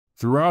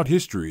Throughout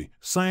history,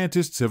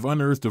 scientists have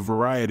unearthed a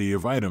variety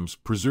of items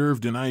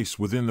preserved in ice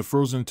within the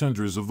frozen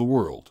tundras of the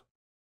world.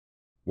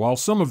 While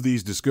some of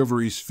these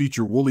discoveries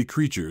feature woolly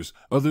creatures,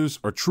 others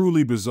are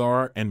truly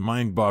bizarre and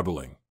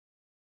mind-boggling.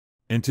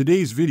 In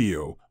today's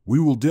video, we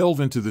will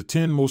delve into the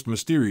 10 most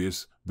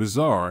mysterious,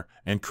 bizarre,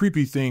 and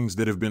creepy things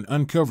that have been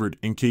uncovered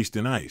encased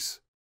in ice.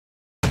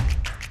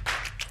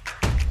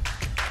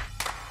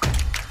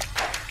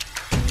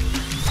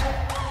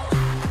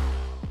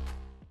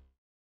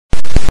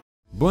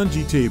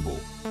 Bungee table.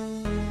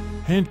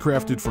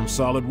 Handcrafted from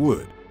solid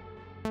wood.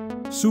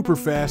 Super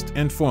fast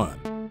and fun.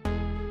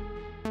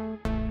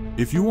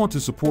 If you want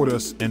to support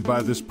us and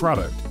buy this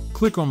product,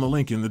 click on the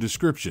link in the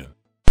description.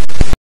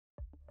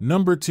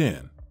 Number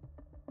 10.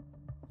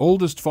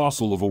 Oldest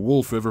fossil of a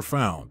wolf ever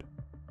found.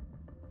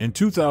 In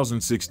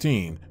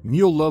 2016,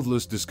 Neil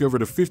Loveless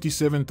discovered a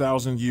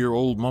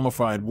 57,000-year-old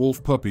mummified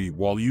wolf puppy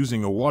while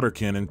using a water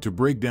cannon to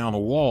break down a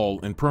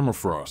wall in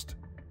permafrost.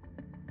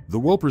 The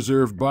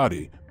well-preserved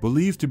body,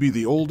 believed to be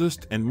the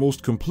oldest and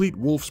most complete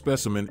wolf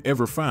specimen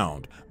ever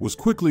found, was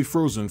quickly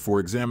frozen for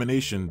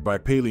examination by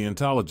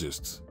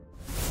paleontologists.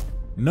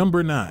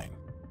 Number 9.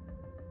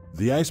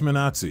 The Iceman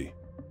Ötzi.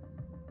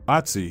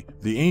 Ötzi,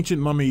 the ancient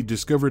mummy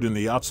discovered in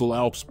the Ötztal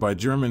Alps by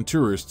German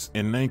tourists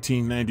in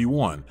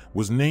 1991,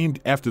 was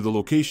named after the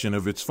location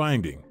of its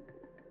finding.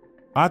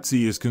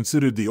 Ötzi is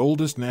considered the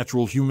oldest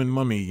natural human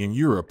mummy in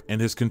Europe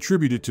and has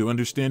contributed to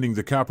understanding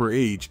the Copper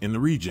Age in the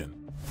region.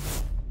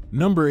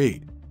 Number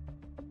 8.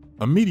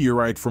 A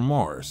meteorite from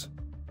Mars.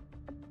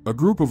 A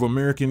group of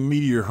American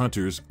meteor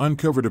hunters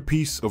uncovered a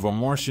piece of a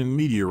Martian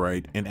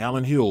meteorite in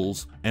Allen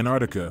Hills,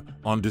 Antarctica,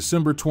 on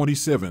December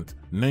 27,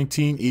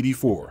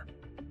 1984.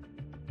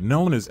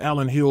 Known as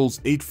Allen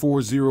Hills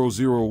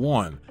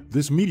 84001,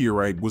 this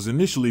meteorite was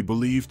initially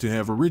believed to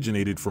have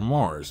originated from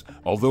Mars,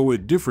 although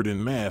it differed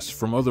in mass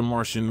from other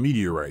Martian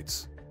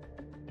meteorites.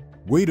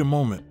 Wait a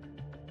moment.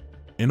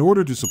 In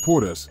order to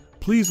support us,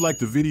 please like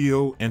the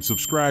video and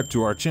subscribe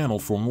to our channel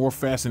for more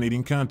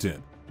fascinating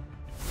content.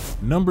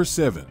 Number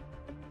 7.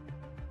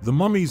 The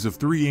mummies of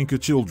 3 Inca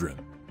children.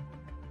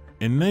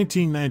 In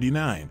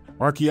 1999,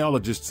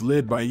 archaeologists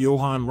led by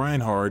Johann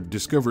Reinhard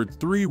discovered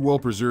 3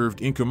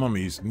 well-preserved Inca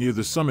mummies near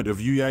the summit of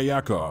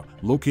Uyanacá,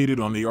 located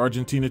on the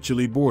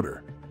Argentina-Chile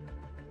border.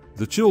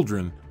 The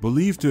children,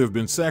 believed to have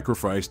been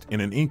sacrificed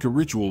in an Inca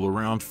ritual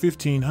around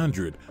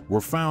 1500,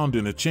 were found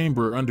in a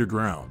chamber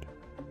underground.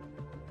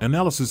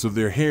 Analysis of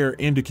their hair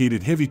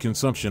indicated heavy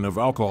consumption of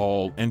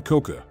alcohol and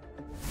coca.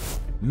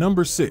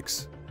 Number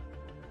 6.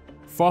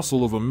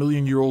 Fossil of a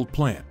million-year-old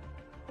plant.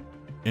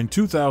 In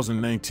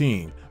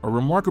 2019, a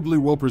remarkably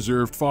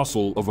well-preserved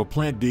fossil of a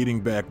plant dating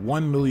back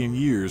 1 million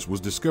years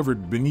was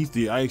discovered beneath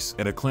the ice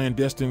at a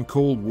clandestine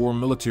Cold War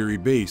military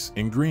base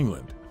in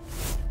Greenland.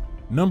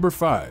 Number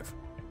 5.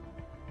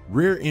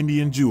 Rare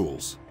Indian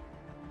jewels.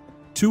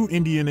 2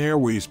 Indian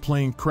Airways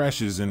plane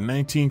crashes in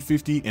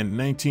 1950 and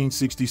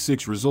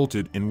 1966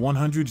 resulted in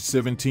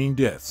 117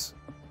 deaths.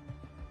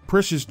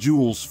 Precious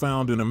jewels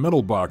found in a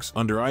metal box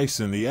under ice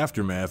in the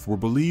aftermath were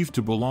believed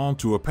to belong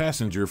to a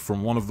passenger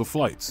from one of the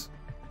flights.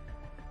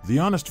 The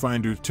honest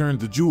finder turned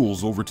the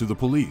jewels over to the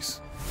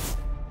police.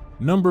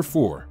 Number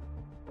 4.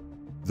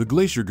 The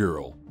Glacier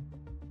Girl.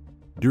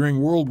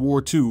 During World War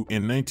II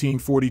in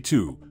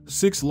 1942,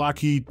 6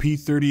 Lockheed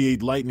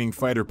P-38 Lightning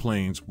fighter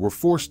planes were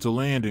forced to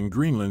land in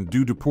Greenland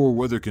due to poor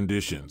weather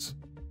conditions.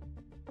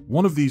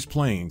 One of these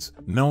planes,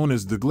 known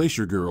as the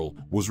Glacier Girl,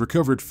 was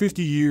recovered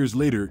 50 years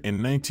later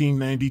in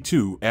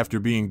 1992 after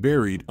being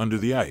buried under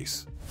the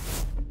ice.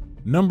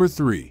 Number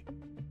 3.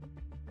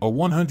 A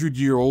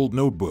 100-year-old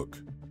notebook.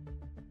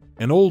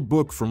 An old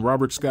book from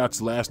Robert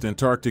Scott's last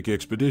Antarctic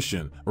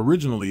expedition,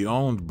 originally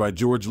owned by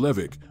George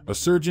Levick, a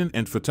surgeon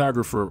and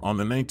photographer on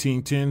the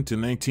 1910 to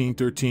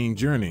 1913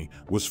 journey,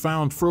 was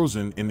found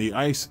frozen in the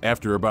ice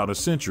after about a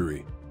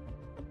century.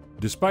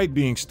 Despite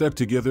being stuck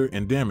together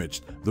and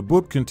damaged, the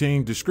book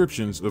contained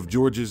descriptions of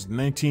George's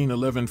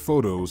 1911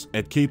 photos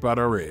at Cape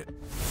Adare.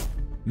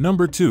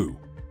 Number 2.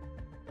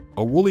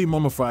 A woolly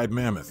mummified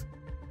mammoth.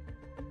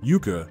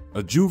 Yucca,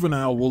 a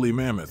juvenile woolly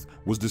mammoth,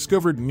 was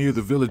discovered near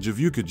the village of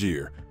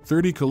Yukagir,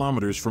 30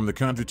 kilometers from the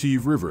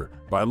Kondrativ River,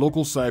 by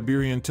local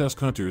Siberian tusk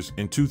hunters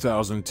in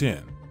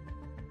 2010.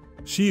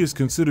 She is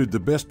considered the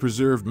best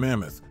preserved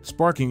mammoth,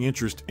 sparking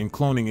interest in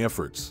cloning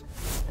efforts.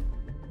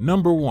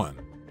 Number 1.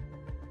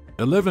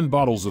 11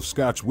 bottles of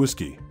Scotch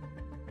whiskey.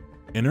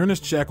 In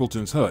Ernest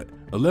Shackleton's hut,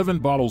 11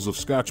 bottles of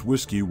Scotch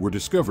whiskey were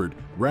discovered,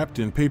 wrapped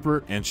in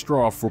paper and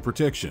straw for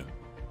protection.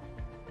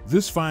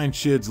 This find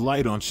sheds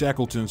light on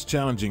Shackleton's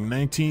challenging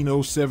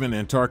 1907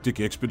 Antarctic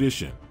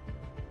expedition.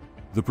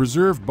 The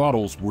preserved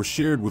bottles were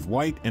shared with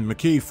White and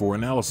Mackay for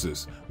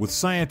analysis, with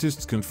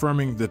scientists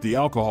confirming that the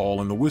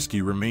alcohol in the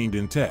whiskey remained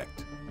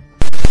intact.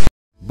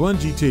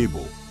 Bungee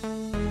table.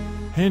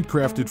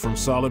 Handcrafted from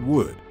solid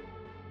wood.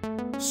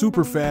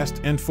 Super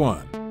fast and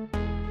fun.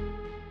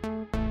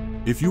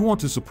 If you want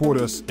to support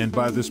us and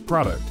buy this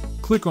product,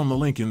 click on the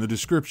link in the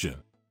description.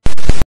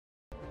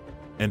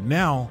 And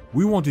now,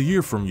 we want to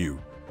hear from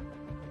you.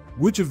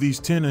 Which of these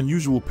 10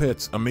 unusual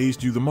pets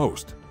amazed you the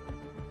most?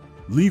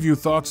 Leave your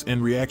thoughts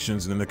and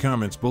reactions in the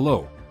comments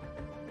below.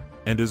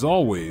 And as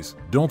always,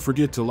 don't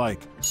forget to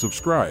like,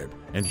 subscribe,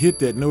 and hit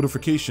that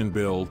notification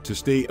bell to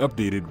stay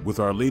updated with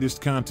our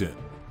latest content.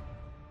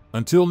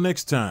 Until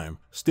next time,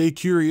 stay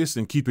curious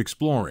and keep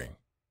exploring.